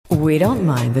We don't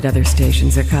mind that other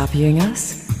stations are copying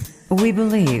us. We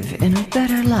believe in a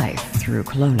better life through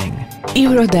cloning.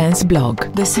 Eurodance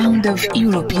blog, the sound of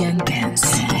European dance.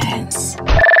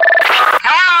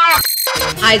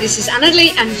 Hi, this is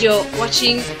Annalie and you're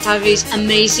watching Tavi's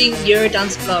amazing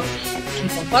Eurodance blog.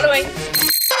 Keep on following.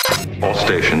 All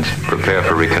stations, prepare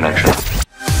for reconnection.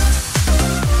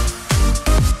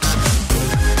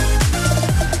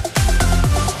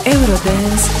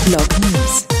 Eurodance blog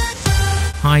news.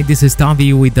 Hi, this is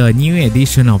Tavi with a new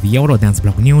edition of Eurodance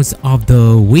blog news of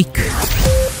the week.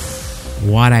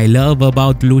 What I love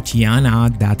about Luciana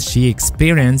that she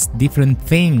experienced different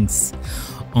things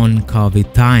on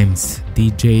COVID times,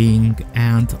 DJing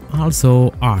and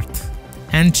also art.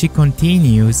 And she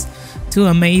continues to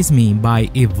amaze me by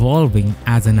evolving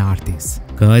as an artist.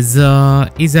 Cause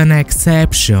is an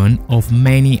exception of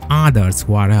many others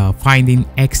who are finding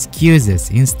excuses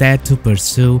instead to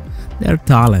pursue their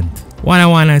talent. What I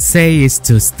wanna say is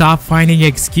to stop finding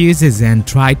excuses and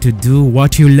try to do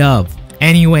what you love.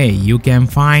 Anyway, you can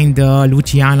find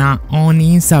Luciana on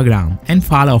Instagram and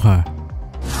follow her.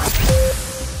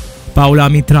 Paula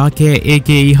Mitrache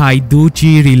aka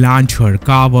Haiduci relaunched her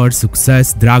cover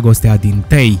success Dragostea din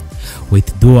Tei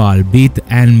with Dual Beat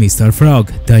and Mr.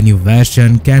 Frog. The new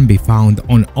version can be found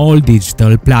on all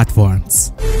digital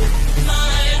platforms.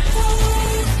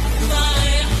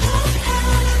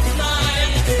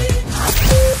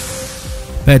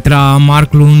 Petra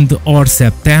Marklund or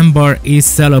September is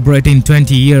celebrating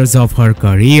 20 years of her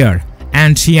career,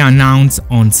 and she announced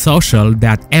on social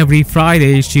that every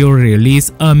Friday she'll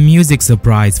release a music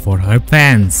surprise for her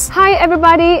fans. Hi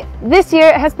everybody! This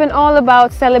year has been all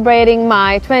about celebrating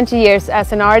my 20 years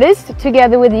as an artist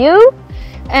together with you,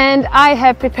 and I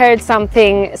have prepared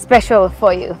something special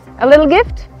for you. A little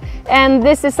gift, and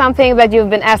this is something that you've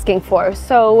been asking for.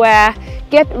 So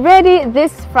get ready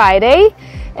this Friday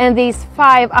and these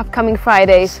 5 upcoming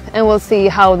Fridays, and we'll see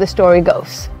how the story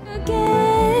goes.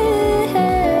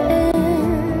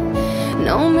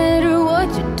 No matter what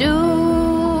you do.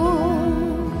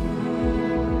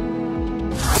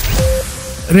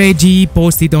 Reggie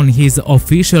posted on his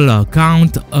official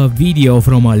account a video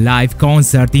from a live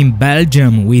concert in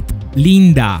Belgium with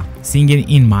Linda singing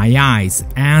In My Eyes,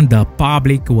 and the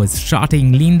public was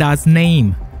shouting Linda's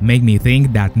name. Make me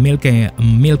think that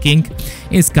milking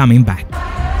is coming back.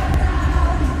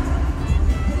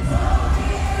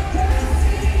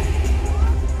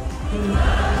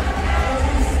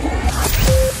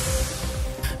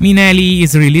 Minelli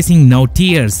is releasing No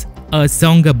Tears, a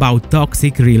song about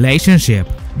toxic relationship.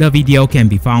 The video can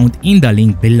be found in the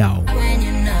link below.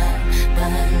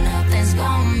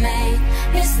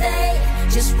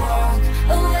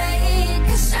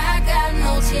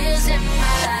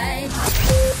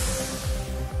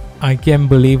 I can't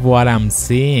believe what I'm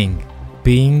seeing.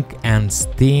 Pink and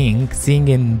Sting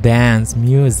singing dance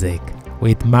music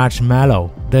with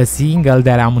Marshmello. The single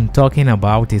that I'm talking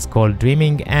about is called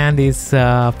Dreaming and is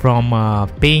from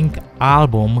Pink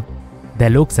album,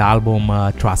 deluxe album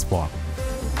Transform.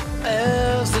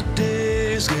 As the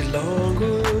days get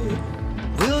longer,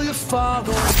 will you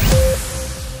follow?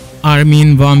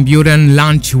 Armin van Buuren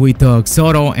launched with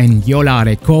Xoro and Yola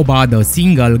Recoba the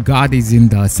single God is in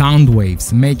the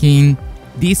Soundwaves, making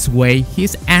this way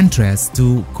his entrance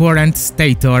to current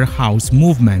Stater house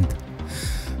movement.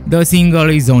 The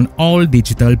single is on all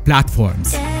digital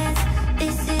platforms.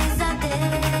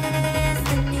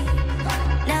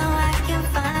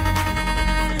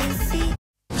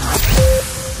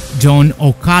 John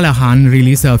O'Callaghan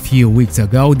released a few weeks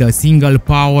ago the single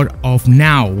Power of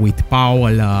Now with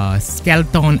Paul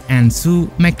Skelton and Sue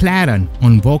McLaren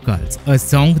on vocals, a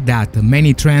song that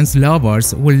many trance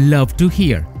lovers will love to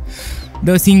hear.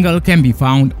 The single can be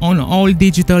found on all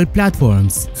digital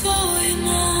platforms.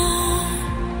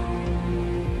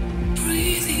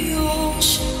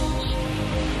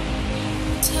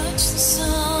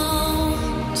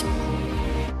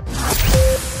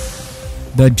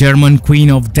 The German queen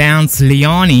of dance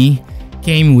Leony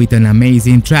came with an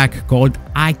amazing track called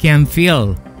I Can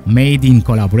Feel, made in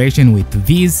collaboration with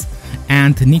Viz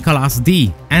and Nicholas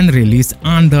D and released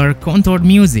under Contour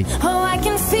Music. Oh, I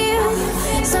can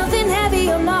feel something heavy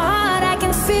on my heart. I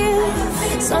can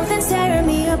feel something tearing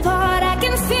me apart. I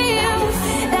can feel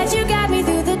that you got me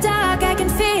through the dark. I can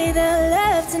feel the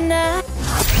love tonight.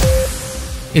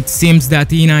 It seems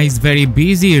that Ina is very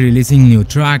busy releasing new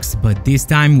tracks, but this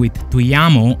time with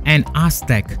Tuyamo and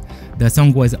Aztec. The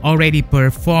song was already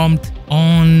performed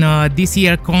on this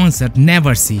year's concert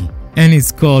Never See, and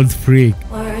it's called Freak.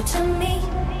 Word to me,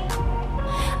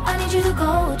 I need you to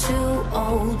go to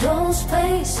all those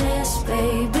places,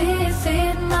 baby,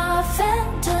 feed my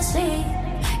fantasy.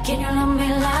 Can you love me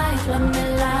like, love me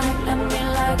like, love me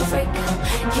like a freak?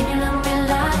 Can you love me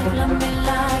like, love me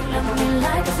like, love me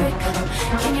like a freak?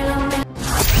 Can you love me?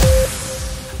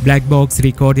 Black Box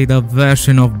recorded a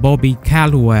version of Bobby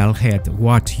Caldwell hit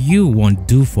What You Won't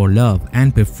Do for Love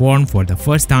and performed for the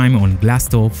first time on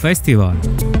Glasgow Festival.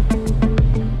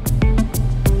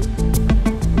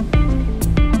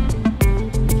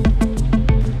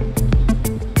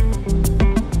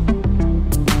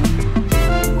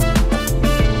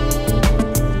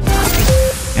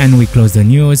 And we close the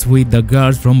news with the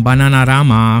girls from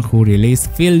Bananarama who released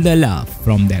Feel the Love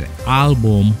from their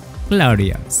album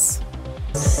Glorious.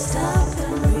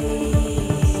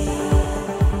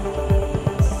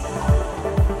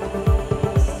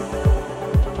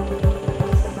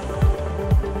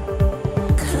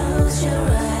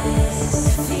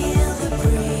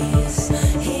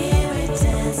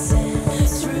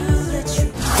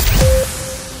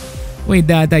 With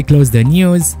that, I close the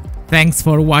news. Thanks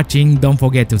for watching. Don't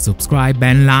forget to subscribe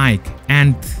and like.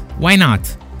 And why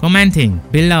not? Commenting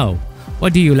below.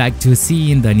 What do you like to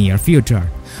see in the near future?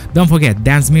 Don't forget,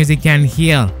 dance music can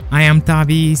heal. I am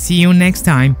Tavi. See you next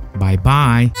time. Bye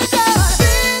bye.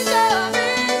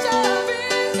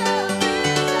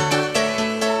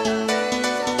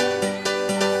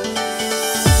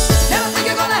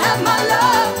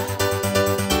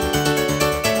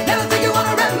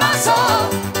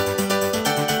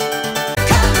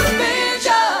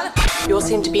 You all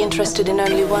seem to be interested in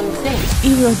only one thing.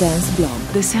 Eurodance blog,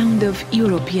 the sound of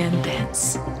European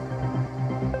dance.